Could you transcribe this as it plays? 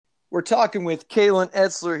We're talking with Kalen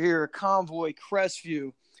Etzler here, Convoy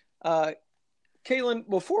Crestview. Uh, Kalen,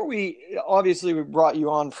 before we brought you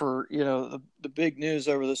on for the big news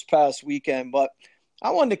over this past weekend, but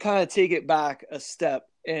I wanted to kind of take it back a step.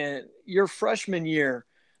 And your freshman year,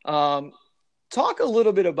 um, talk a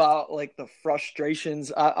little bit about like the frustrations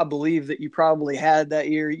I believe that you probably had that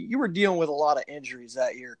year. You were dealing with a lot of injuries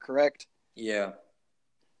that year, correct? Yeah.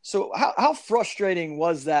 So how frustrating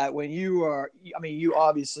was that when you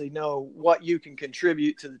obviously know what you can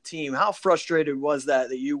contribute to the team. How frustrated was that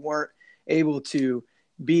you weren't able to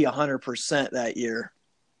be 100% that year?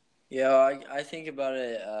 Yeah, I think about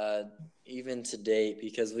it even to date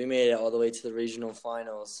because we made it all the way to the regional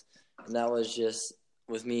finals, and that was just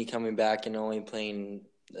with me coming back and only playing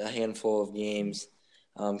a handful of games.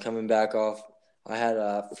 Coming back off, I had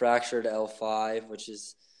a fractured L5, which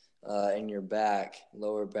is in your back,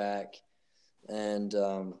 lower back, and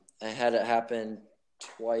I had it happen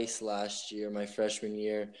twice last year, my freshman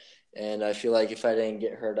year, and I feel like if I didn't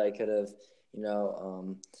get hurt, I could have, you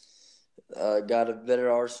know, got a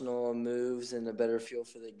better arsenal of moves and a better feel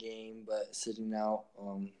for the game. But sitting out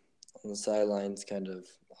on the sidelines kind of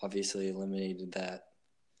obviously eliminated that.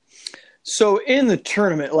 So in the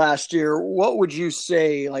tournament last year, what would you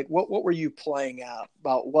say, like what were you playing at?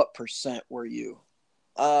 About what percent were you?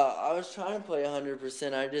 I was trying to play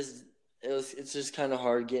 100%. It's just kind of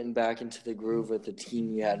hard getting back into the groove with the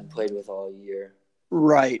team you hadn't played with all year.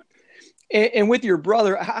 Right. And with your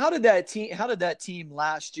brother, how did that team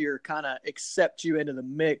last year kind of accept you into the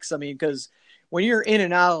mix? I mean, because when you're in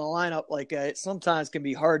and out of the lineup like that, it sometimes can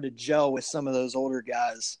be hard to gel with some of those older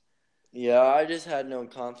guys. Yeah, I just had no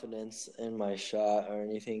confidence in my shot or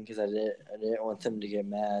anything because I didn't want them to get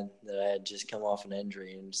mad that I had just come off an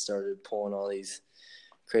injury and started pulling all these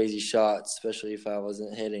crazy shots, especially if I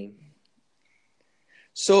wasn't hitting.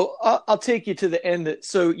 So I'll take you to the end.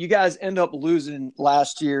 So you guys end up losing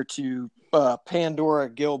last year to Pandora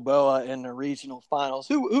Gilboa in the regional finals.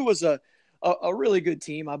 Who was a really good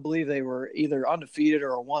team. I believe they were either undefeated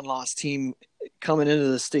or a one-loss team coming into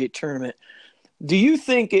the state tournament. Do you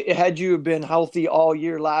think had you been healthy all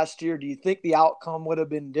year last year, do you think the outcome would have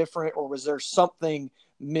been different, or was there something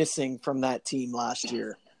missing from that team last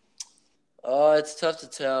year? Oh, it's tough to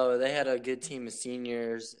tell. They had a good team of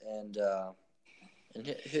seniors, and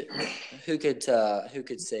who could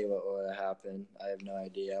say what would have happened? I have no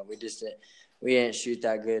idea. We didn't shoot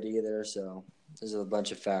that good either, so there's a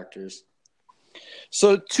bunch of factors.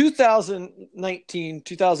 So 2019,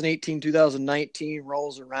 2018, 2019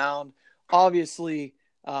 rolls around. Obviously,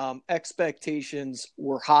 expectations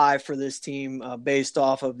were high for this team based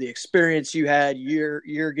off of the experience you had.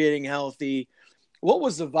 You're getting healthy. What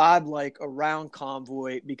was the vibe like around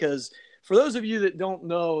Convoy? Because for those of you that don't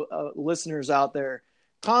know, listeners out there,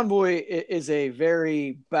 Convoy is a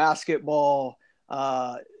very basketball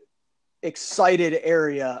excited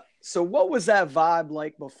area. So what was that vibe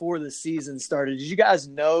like before the season started? Did you guys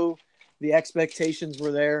know the expectations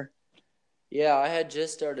were there? Yeah, I had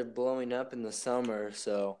just started blowing up in the summer,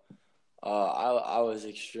 so I was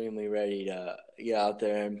extremely ready to get out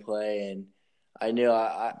there and play, and I knew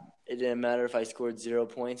it didn't matter if I scored 0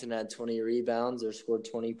 points and had 20 rebounds or scored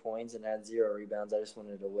 20 points and had 0 rebounds. I just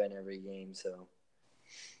wanted to win every game. So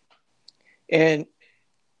And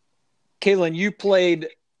Caitlin, you played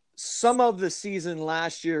some of the season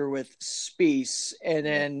last year with Speece, and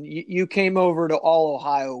yeah, then you came over to All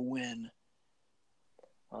Ohio win.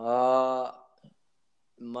 uh,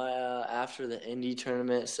 my after the indie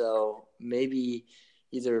tournament, so maybe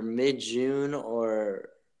either mid June or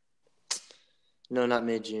no, not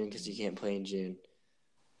mid June because you can't play in June.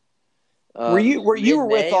 You Mid were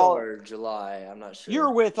with May all or July, I'm not you were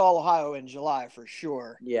sure. with All Ohio in July for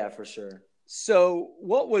sure. Yeah, for sure. So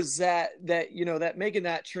what was that making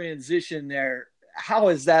that transition there? How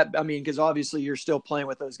is that? I mean, because obviously you're still playing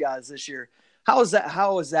with those guys this year. How has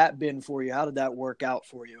that been for you? How did that work out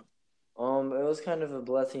for you? It was kind of a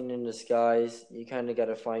blessing in disguise. You kind of got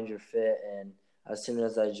to find your fit, and as soon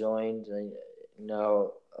as I joined,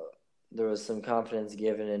 there was some confidence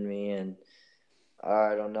given in me, and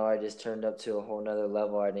I don't know, I just turned up to a whole nother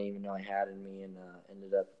level I didn't even know I had in me, and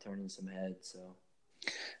ended up turning some heads. So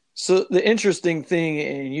So the interesting thing,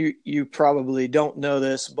 and you probably don't know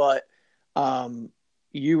this, but um,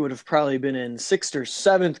 you would have probably been in sixth or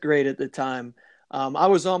seventh grade at the time. I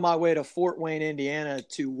was on my way to Fort Wayne, Indiana,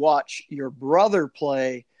 to watch your brother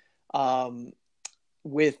play um,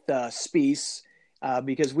 with Speece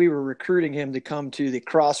because we were recruiting him to come to the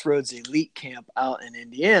Crossroads Elite Camp out in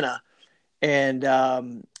Indiana, and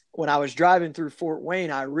when I was driving through Fort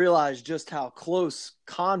Wayne, I realized just how close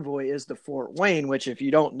Convoy is to Fort Wayne, which, if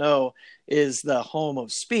you don't know, is the home of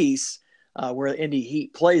Spieth, where Indy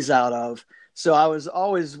Heat plays out of. So I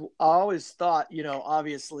always thought,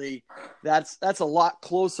 obviously that's a lot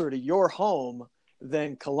closer to your home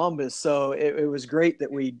than Columbus. So it was great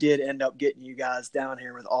that we did end up getting you guys down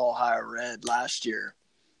here with All Higher Red last year.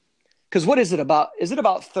 Because what is it about? Is it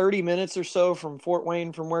about 30 minutes or so from Fort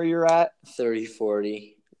Wayne from where you're at? 30,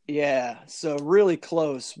 40. Yeah, so really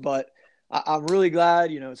close, but I'm really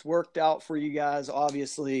glad, it's worked out for you guys.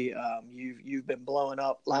 Obviously, you've been blowing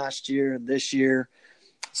up last year and this year.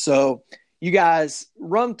 So you guys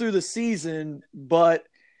run through the season, but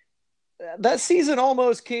that season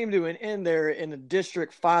almost came to an end there in the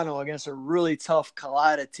district final against a really tough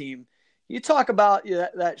Kalida team. You talk about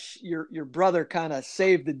your brother kind of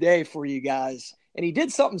saved the day for you guys, and he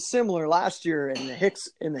did something similar last year in the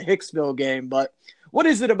Hicksville game. But what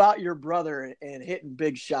is it about your brother and hitting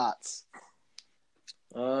big shots?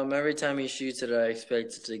 Every time he shoots it, I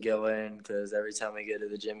expect it to go in because every time I go to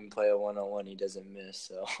the gym and play a one-on-one, he doesn't miss.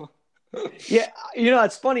 So. Yeah,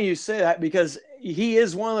 it's funny you say that because he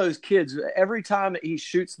is one of those kids. Every time that he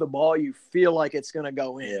shoots the ball, you feel like it's going to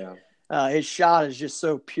go in. Yeah. His shot is just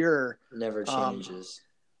so pure. Never changes.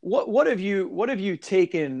 What have you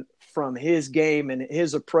taken from his game and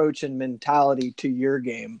his approach and mentality to your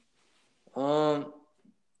game?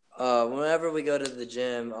 Whenever we go to the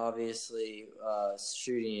gym, obviously,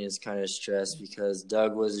 shooting is kind of stressed because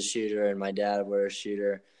Doug was a shooter and my dad were a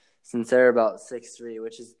shooter. Since they're about 6'3",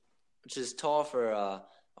 which is tall for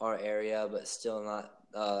our area, but still not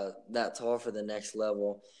that tall for the next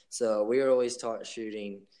level. So we were always taught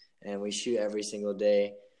shooting, and we shoot every single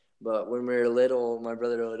day. But when we were little, my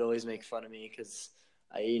brother would always make fun of me because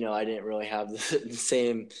I didn't really have the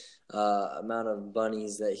same amount of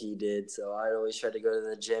bunnies that he did. So I'd always try to go to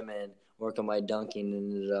the gym and work on my dunking,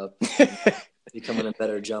 and ended up becoming a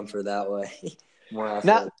better jumper that way. More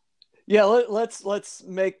athletic. Yeah, let's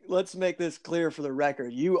make this clear for the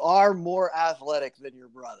record. You are more athletic than your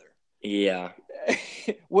brother. Yeah.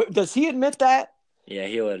 Does he admit that? Yeah,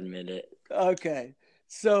 he'll admit it. Okay.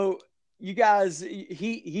 So you guys,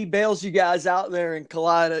 he bails you guys out there in the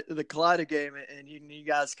Kalida game, and you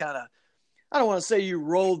guys kind of, I don't want to say you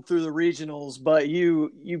rolled through the regionals, but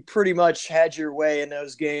you pretty much had your way in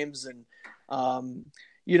those games. And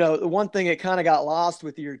the one thing that kind of got lost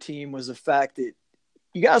with your team was the fact that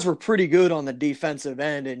you guys were pretty good on the defensive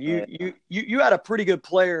end, and you had a pretty good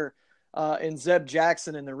player in Zeb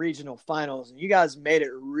Jackson in the regional finals, and you guys made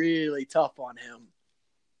it really tough on him.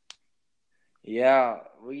 Yeah,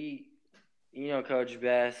 Coach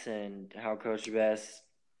Bess and how Coach Bess,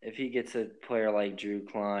 if he gets a player like Drew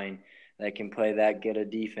Klein that can play that good a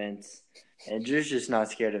defense, and Drew's just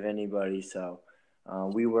not scared of anybody, so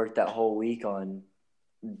we worked that whole week on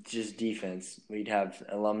just defense. We'd have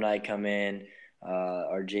alumni come in,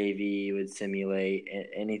 our JV would simulate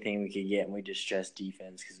anything we could get, and we just stress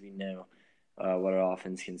defense because we know what our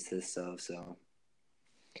offense consists of,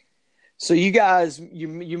 So you guys,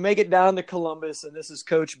 you make it down to Columbus, and this is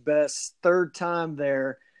Coach Best's third time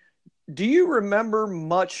there. Do you remember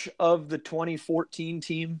much of the 2014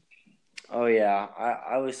 team? Oh yeah,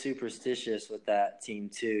 I was superstitious with that team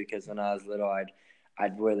too because when I was little,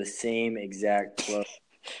 I'd wear the same exact clothes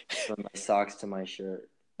from my socks to my shirt.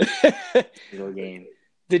 Single game.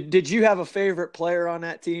 Did you have a favorite player on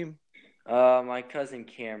that team? My cousin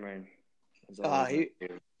Cameron.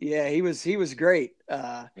 He was great.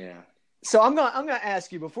 Yeah. So I'm gonna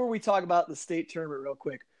ask you before we talk about the state tournament real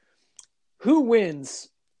quick. Who wins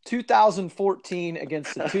 2014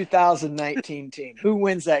 against the 2019 team? Who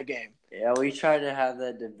wins that game? Yeah, we tried to have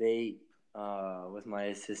that debate with my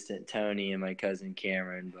assistant Tony and my cousin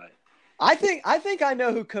Cameron, but I think I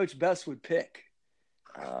know who Coach Best would pick.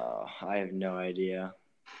 I have no idea.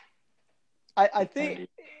 I think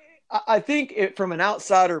from an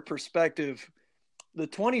outsider perspective, the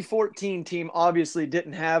 2014 team obviously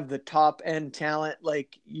didn't have the top end talent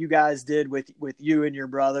like you guys did with you and your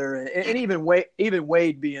brother, and even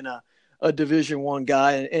Wade being a Division I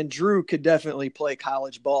guy, and Drew could definitely play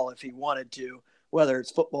college ball if he wanted to, whether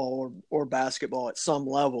it's football or basketball at some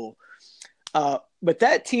level. But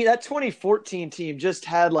that 2014 team just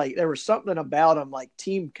had there was something about them,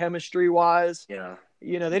 team chemistry wise. Yeah.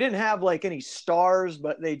 They didn't have any stars,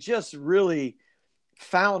 but they just really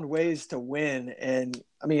found ways to win. And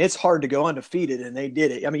I mean, it's hard to go undefeated, and they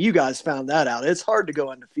did it. I mean, you guys found that out. It's hard to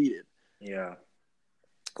go undefeated. Yeah.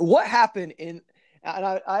 What happened and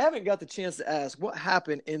I haven't got the chance to ask, what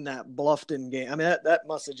happened in that Bluffton game? I mean, that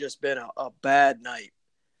must have just been a bad night.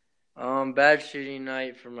 Bad shooting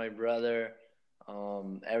night for my brother.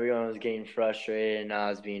 Everyone was getting frustrated, and I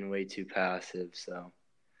was being way too passive.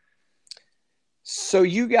 So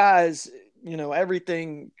you guys,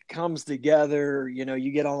 everything comes together.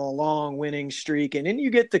 You get on a long winning streak, and then you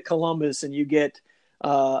get to Columbus, and you get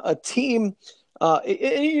a team.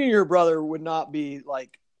 And your brother would not be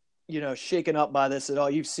like, shaken up by this at all.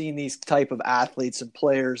 You've seen these type of athletes and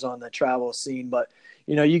players on the travel scene, but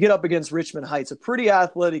you get up against Richmond Heights, a pretty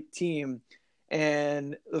athletic team,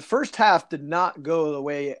 and the first half did not go the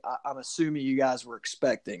way I'm assuming you guys were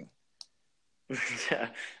expecting.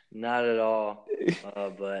 Not at all.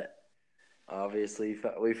 But obviously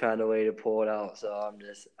we found a way to pull it out. So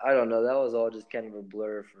I don't know. That was all just kind of a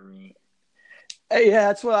blur for me. Yeah,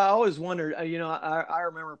 that's what I always wondered. I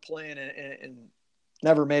remember playing and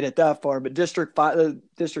never made it that far, but district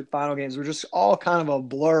final games were just all kind of a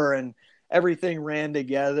blur, and everything ran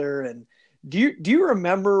together. And do you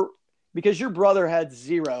remember, because your brother had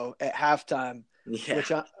 0 at halftime,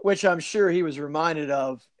 yeah. which I'm sure he was reminded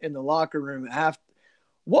of in the locker room at half.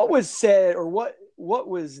 What was said, or what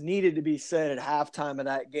was needed to be said at halftime of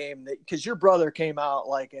that game? Because your brother came out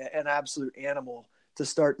like an absolute animal to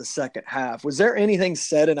start the second half. Was there anything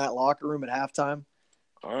said in that locker room at halftime?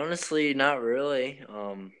 Honestly, not really.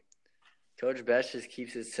 Coach Best just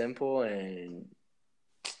keeps it simple, and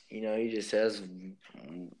he just says,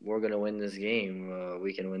 "We're gonna win this game.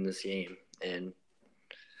 We can win this game," and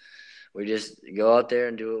we just go out there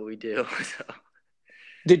and do what we do. So.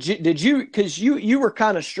 Did you because you were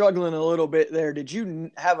kind of struggling a little bit there. Did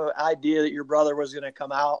you have an idea that your brother was going to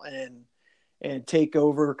come out and take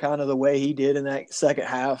over kind of the way he did in that second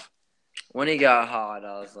half? When he got hot,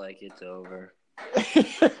 I was like, it's over.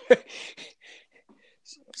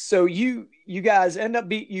 So you guys end up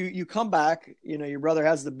you come back, your brother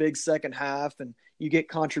has the big second half, and you get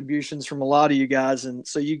contributions from a lot of you guys, and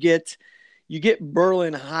so you get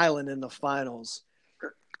Berlin Highland in the finals.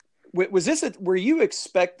 Were you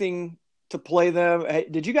expecting to play them?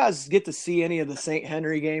 Did you guys get to see any of the St.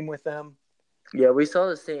 Henry game with them? Yeah, we saw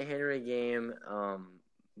the St. Henry game,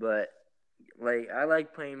 but I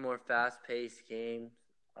like playing more fast-paced games.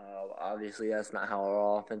 Obviously, that's not how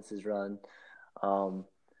our offense is run.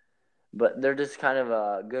 But they're just kind of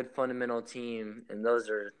a good fundamental team, and those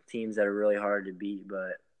are teams that are really hard to beat.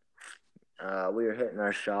 But we were hitting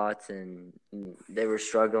our shots, and they were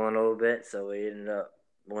struggling a little bit, so we ended up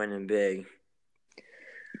winning big.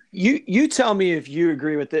 You tell me if you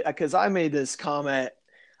agree with it, because I made this comment.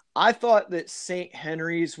 I thought that St.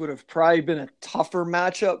 Henry's would have probably been a tougher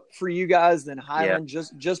matchup for you guys than Highland,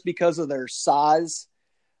 just because of their size.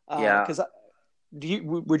 Yeah. Because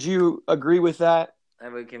would you agree with that? I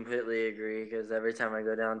would completely agree, because every time I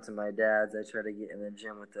go down to my dad's, I try to get in the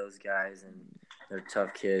gym with those guys, and they're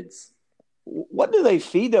tough kids. What do they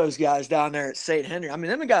feed those guys down there at St. Henry? I mean,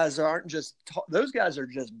 them guys aren't just – those guys are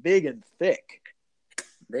just big and thick.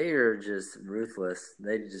 They are just ruthless.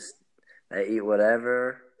 They eat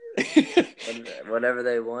whatever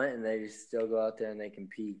they want, and they just still go out there and they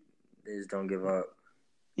compete. They just don't give up.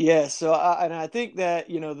 Yeah, so I think that,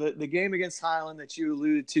 the game against Highland that you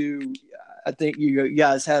alluded to, I think you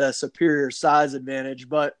guys had a superior size advantage.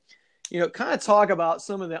 But, kind of talk about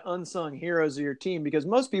some of the unsung heroes of your team, because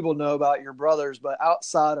most people know about your brothers, but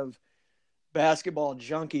outside of basketball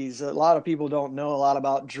junkies, a lot of people don't know a lot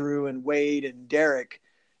about Drew and Wade and Derek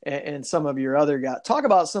and some of your other guys. Talk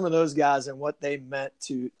about some of those guys and what they meant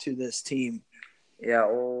to this team. Yeah,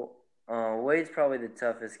 well, Wade's probably the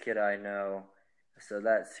toughest kid I know. So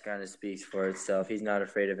that kind of speaks for itself. He's not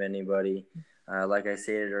afraid of anybody. Like I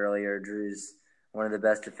stated earlier, Drew's one of the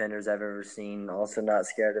best defenders I've ever seen, also not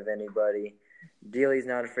scared of anybody. Dealey's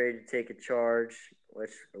not afraid to take a charge,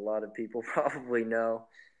 which a lot of people probably know.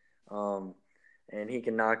 And he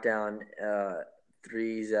can knock down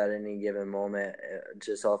threes at any given moment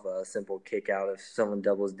just off a simple kick out if someone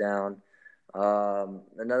doubles down.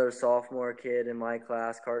 Another sophomore kid in my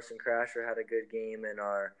class, Carson Crasher, had a good game in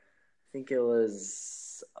our – I think it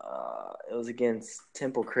was against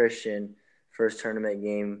Temple Christian, first tournament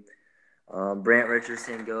game. Brant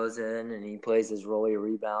Richardson goes in and he plays his roller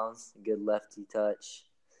rebounds, good lefty touch.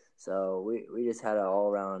 So we just had an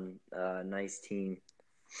all-around nice team.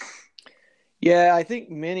 Yeah, I think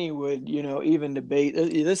many would, even debate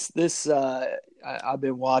this. I've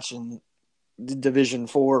been watching Division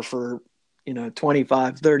IV for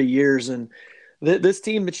 25, 30 years, and this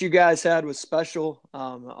team that you guys had was special.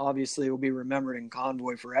 Obviously, it will be remembered in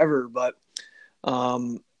Convoy forever. But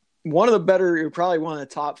one of the better, probably one of the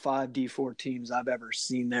top 5 D4 teams I've ever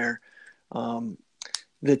seen there.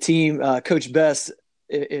 The team, Coach Best,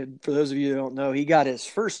 for those of you who don't know, he got his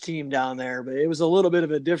first team down there, but it was a little bit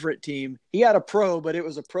of a different team. He had a pro, but it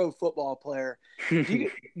was a pro football player. Do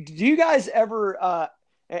you guys ever?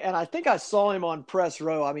 And I think I saw him on press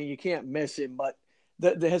row. I mean, you can't miss him. But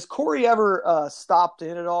has Corey ever stopped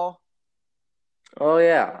in at all? Oh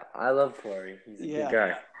yeah, I love Corey. He's a good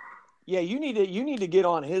guy. Yeah, you need to get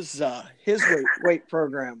on his weight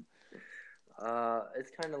program.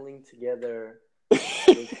 It's kind of linked together.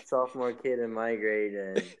 With sophomore kid in my grade,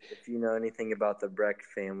 and if you know anything about the Breck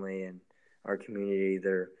family and our community,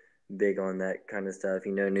 they're big on that kind of stuff.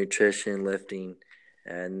 You know, nutrition, lifting,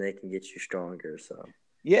 and they can get you stronger. So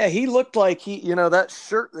yeah, he looked like that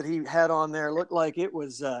shirt that he had on there looked like it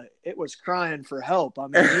was crying for help. I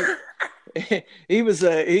mean, he's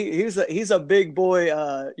a big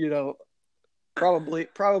boy.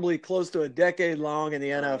 Probably close to a decade long in the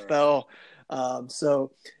NFL.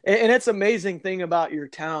 So, and it's amazing thing about your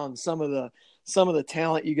town, some of the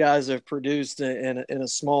talent you guys have produced in a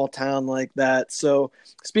small town like that. So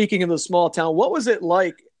speaking of the small town, what was it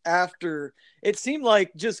like after? It seemed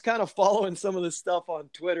like, just kind of following some of the stuff on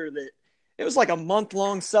Twitter, that it was like a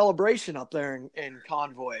month-long celebration up there in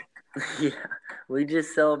Convoy. Yeah, we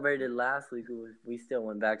just celebrated last week. We still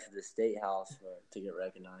went back to the State House to get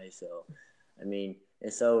recognized. So, I mean,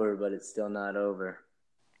 it's over, but it's still not over.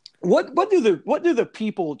 What do the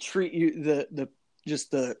people treat you,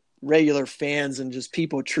 the regular fans and just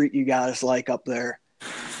people treat you guys like up there?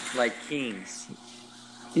 Like kings.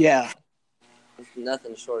 Yeah. It's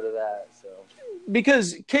nothing short of that. So,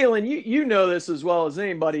 because Kalen, you know this as well as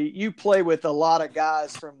anybody. You play with a lot of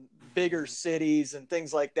guys from bigger cities and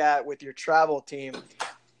things like that with your travel team,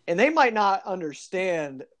 and they might not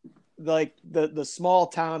understand like the small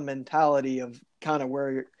town mentality of kind of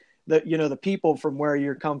where you're. The people from where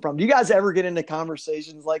you come from. Do you guys ever get into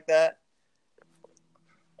conversations like that?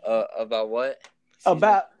 About what?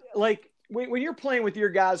 About like when you're playing with your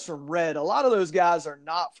guys from Red, a lot of those guys are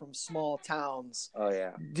not from small towns. Oh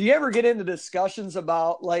yeah. Do you ever get into discussions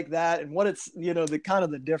about like that and what it's the kind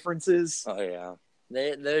of the differences? Oh yeah.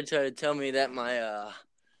 They're trying to tell me that my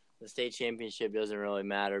the state championship doesn't really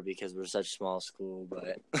matter because we're such a small school,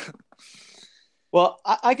 but well,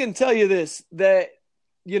 I can tell you this, that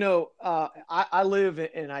I live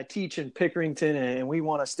and I teach in Pickerington, and we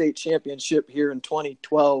won a state championship here in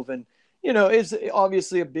 2012. And, it's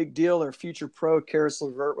obviously a big deal. Their future pro, Karis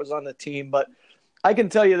LeVert, was on the team. But I can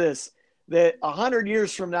tell you this, that 100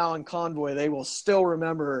 years from now in Convoy, they will still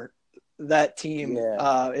remember that team.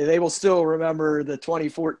 Yeah. They will still remember the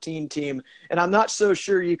 2014 team. And I'm not so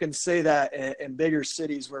sure you can say that in bigger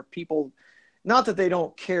cities where people – not that they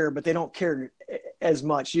don't care, but they don't care as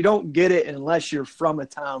much. You don't get it unless you're from a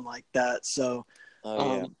town like that. So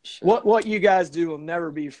sure. What you guys do will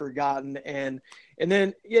never be forgotten. And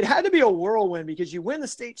then it had to be a whirlwind because you win the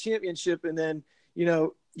state championship and then,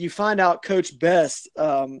 you find out Coach Best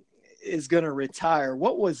is going to retire.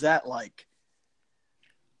 What was that like?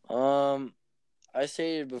 I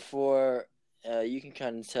stated before, you can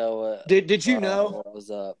kind of tell what did you know what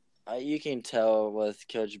was up. You can tell with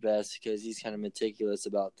Coach Best because he's kind of meticulous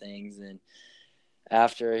about things. And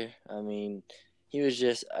after, I mean, he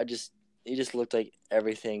just looked like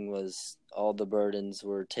everything was, all the burdens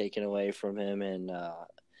were taken away from him. And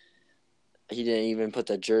he didn't even put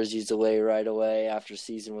the jerseys away right away after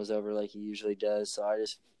season was over like he usually does. So I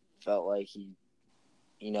just felt like he,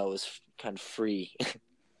 was kind of free.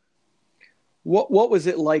 What was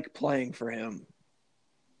it like playing for him?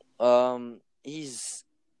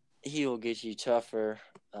 He will get you tougher,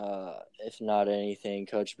 if not anything.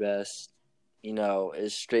 Coach Best,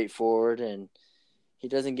 is straightforward, and he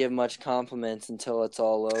doesn't give much compliments until it's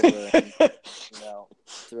all over. And,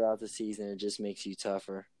 throughout the season, it just makes you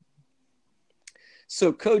tougher.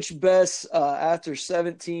 So Coach Best, after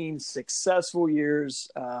 17 successful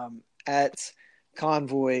years at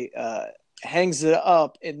Convoy, hangs it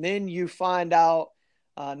up, and then you find out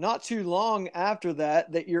not too long after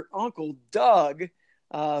that your uncle Doug –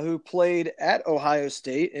 who played at Ohio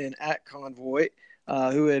State and at Convoy,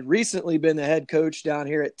 who had recently been the head coach down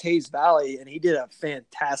here at Teays Valley, and he did a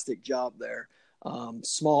fantastic job there.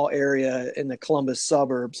 Small area in the Columbus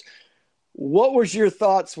suburbs. What was your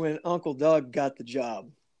thoughts when Uncle Doug got the job?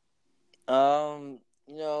 A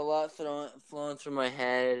lot flowing through my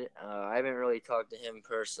head. I haven't really talked to him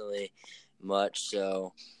personally much,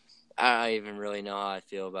 so I don't even really know how I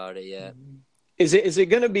feel about it yet. Is it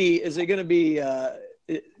going to be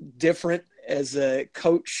different as a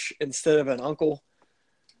coach instead of an uncle?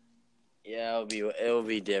 Yeah, it'll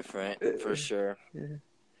be different for sure.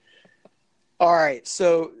 All right,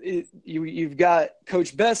 so you've got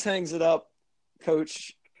Coach Best hangs it up,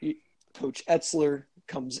 Coach Etzler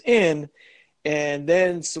comes in, and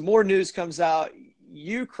then some more news comes out.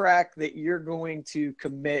 You crack that you're going to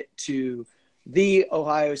commit to the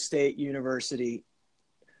Ohio State University.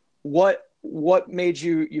 What made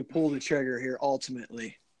you pull the trigger here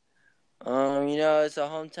ultimately? It's a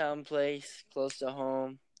hometown place, close to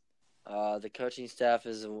home. The coaching staff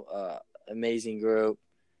is an amazing group.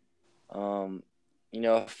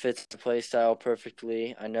 Fits the play style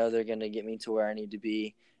perfectly. I know they're going to get me to where I need to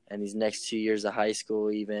be in these next 2 years of high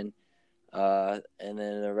school even, and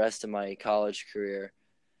then the rest of my college career.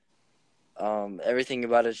 Everything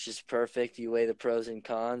about it's just perfect. You weigh the pros and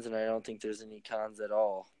cons, and I don't think there's any cons at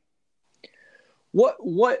all.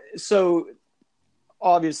 So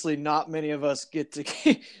obviously not many of us get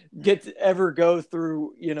to ever go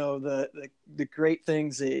through, the great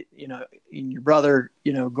things that, in your brother,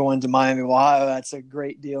 going to Miami of Ohio. That's a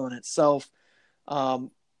great deal in itself.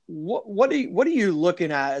 What are you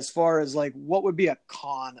looking at as far as like what would be a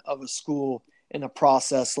con of a school in a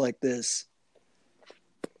process like this?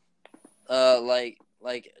 Like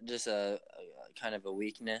just a kind of a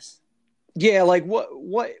weakness. Yeah, like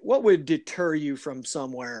what would deter you from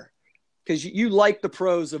somewhere? Because you like the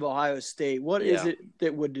pros of Ohio State. What is it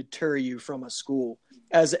that would deter you from a school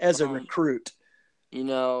as a recruit?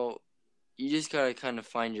 You just gotta kind of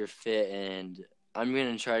find your fit, and I'm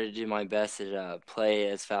gonna try to do my best to play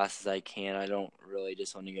as fast as I can. I don't really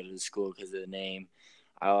just want to go to the school because of the name.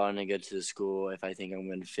 I want to go to the school if I think I'm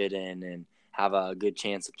going to fit in and have a good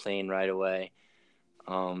chance of playing right away.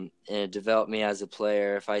 And develop me as a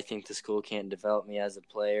player. If I think the school can't develop me as a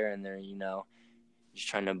player and they're, just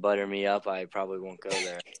trying to butter me up, I probably won't go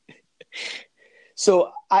there.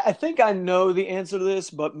 So I think I know the answer to this,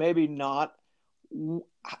 but maybe not.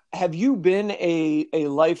 Have you been a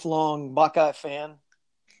lifelong Buckeye fan?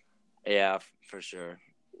 Yeah, for sure.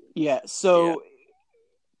 Yeah. So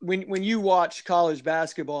when you watch college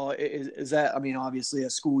basketball, is that, I mean, obviously a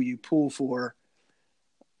school you pull for.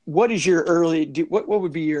 What is your what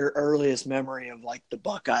would be your earliest memory of like the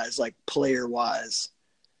Buckeyes, like player wise?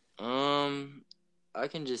 I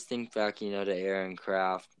can just think back, to Aaron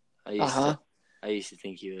Kraft. I used to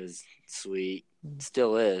think he was sweet.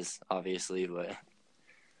 Still is, obviously, but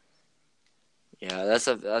yeah,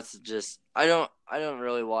 that's just I don't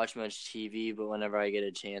really watch much TV, but whenever I get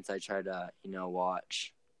a chance, I try to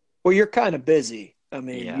watch. Well, you're kind of busy. I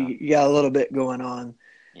mean, you got a little bit going on.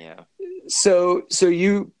 Yeah. So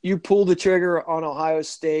you pulled the trigger on Ohio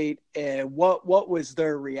State, and what was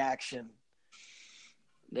their reaction?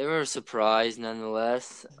 They were surprised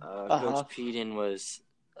nonetheless. Coach Peden was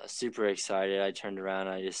super excited. I turned around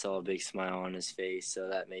and I just saw a big smile on his face, so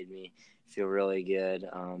that made me feel really good.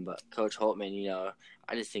 But Coach Holtman,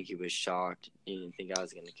 I just think he was shocked. He didn't think I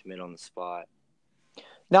was going to commit on the spot.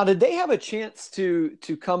 Now, did they have a chance to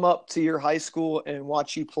come up to your high school and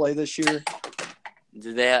watch you play this year?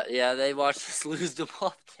 Did they? Yeah, they watched us lose to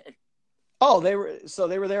Bluffton. Oh, they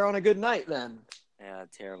were there on a good night then. Yeah,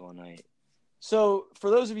 terrible night. So, for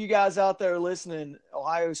those of you guys out there listening,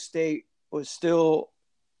 Ohio State was still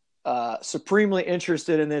supremely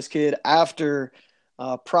interested in this kid after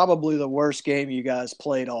probably the worst game you guys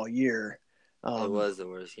played all year. It was the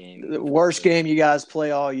worst game. The worst game you guys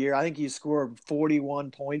play all year. I think you scored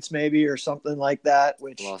 41 points maybe or something like that.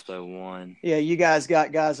 Which lost by 1. Yeah, you guys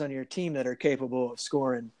got guys on your team that are capable of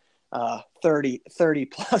scoring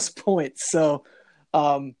 30-plus points. So,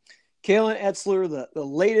 Kalen Etzler, the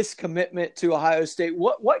latest commitment to Ohio State.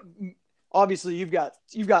 What obviously you've got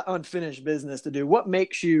unfinished business to do. What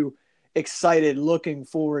makes you excited, looking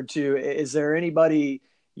forward to? Is there anybody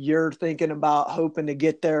you're thinking about hoping to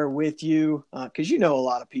get there with you? Because you know a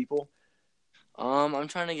lot of people. I'm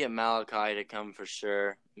trying to get Malachi to come for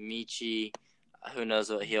sure. Michi, who knows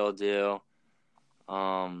what he'll do.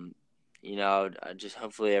 Just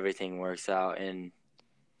hopefully everything works out. And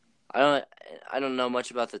I don't know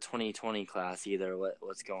much about the 2020 class either,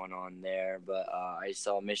 what's going on there. But I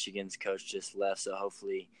saw Michigan's coach just left, so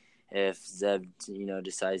hopefully if Zeb,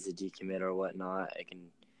 decides to decommit or whatnot, I can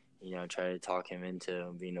try to talk him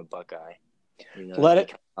into being a Buckeye.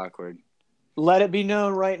 Awkward. Let it be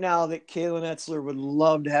known right now that Kalen Etzler would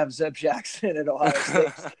love to have Zeb Jackson at Ohio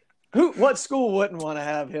State. What school wouldn't want to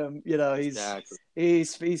have him?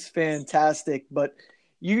 He's fantastic. But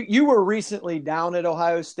you were recently down at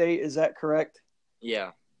Ohio State, is that correct?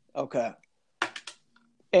 Yeah. Okay.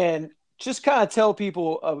 And just kind of tell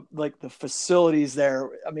people of like the facilities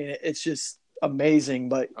there. I mean, it's just amazing.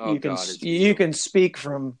 But you can speak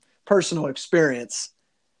from personal experience.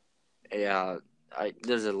 Yeah,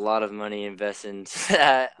 there's a lot of money invested into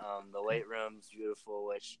that. The weight room's beautiful,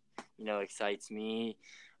 which excites me.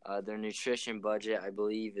 Their nutrition budget, I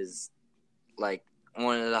believe, is like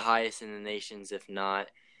one of the highest in the nations, if not.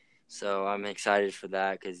 So I'm excited for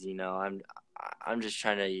that because I'm just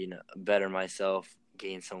trying to better myself,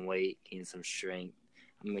 gain some weight, gain some strength.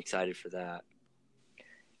 I'm excited for that.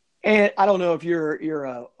 And I don't know if you're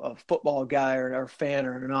a football guy or a fan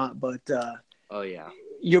or not, but Oh yeah,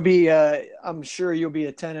 you'll be I'm sure you'll be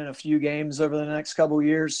attending a few games over the next couple of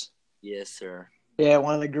years. yes sir. Yeah,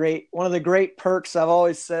 one of the great perks I've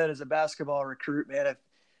always said as a basketball recruit, man.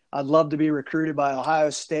 I'd love to be recruited by Ohio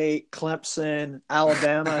State, Clemson,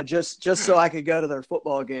 Alabama, just so I could go to their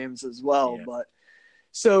football games as well. Yeah. But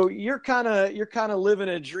so you're kind of living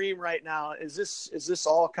a dream right now. Is this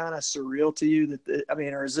all kind of surreal to you?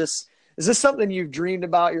 Or is this something you've dreamed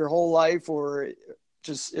about your whole life, or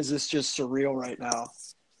is this just surreal right now?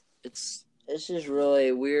 It's just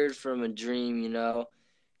really weird from a dream,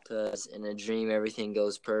 because in a dream everything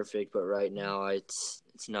goes perfect, but right now it's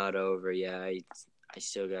not over. Yeah, I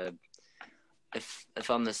still got. If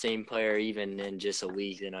I'm the same player even in just a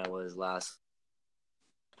week than I was last,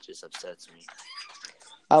 it just upsets me.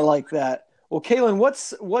 I like that. Well, Kaylin,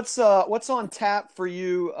 what's on tap for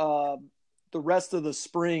you the rest of the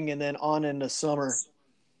spring and then on into summer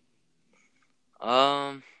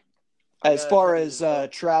I as got a far couple as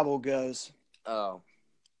travel goes? Oh,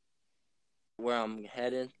 where I'm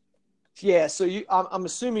headed? Yeah, so I'm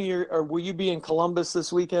assuming or will you be in Columbus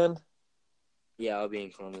this weekend? Yeah, I'll be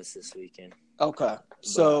in Columbus this weekend. Okay. But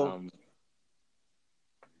So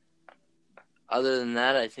other than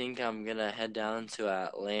that, I think I'm gonna head down to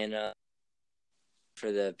Atlanta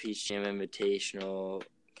for the Peach Jam Invitational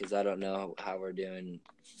because I don't know how we're doing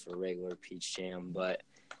for regular Peach Jam, but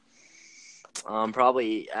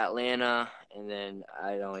probably Atlanta, and then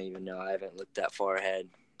I don't even know. I haven't looked that far ahead.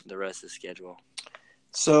 The rest of the schedule.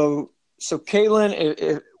 So Kaylin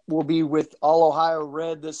it will be with All Ohio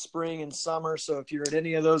Red this spring and summer. So if you're at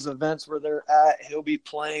any of those events where they're at, he'll be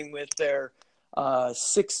playing with their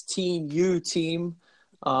 16U team,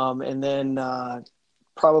 and then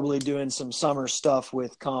probably doing some summer stuff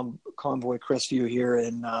with Convoy Crestview here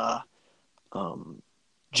in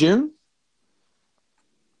June.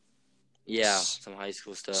 Yeah, some high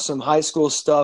school stuff. Some high school stuff.